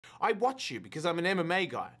I watch you because I'm an MMA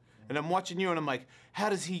guy. And I'm watching you and I'm like, how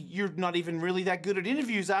does he, you're not even really that good at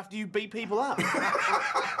interviews after you beat people up.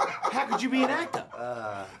 How could you be an actor?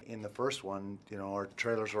 In the first one, you know, our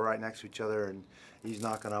trailers were right next to each other and he's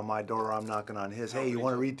knocking on my door, I'm knocking on his. Hey, you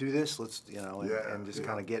want to read through this? Let's, you know, and just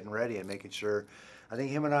kind of getting ready and making sure. I think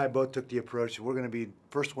him and I both took the approach that we're going to be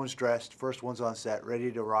first ones dressed, first ones on set, ready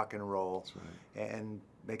to rock and roll and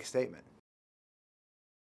make a statement.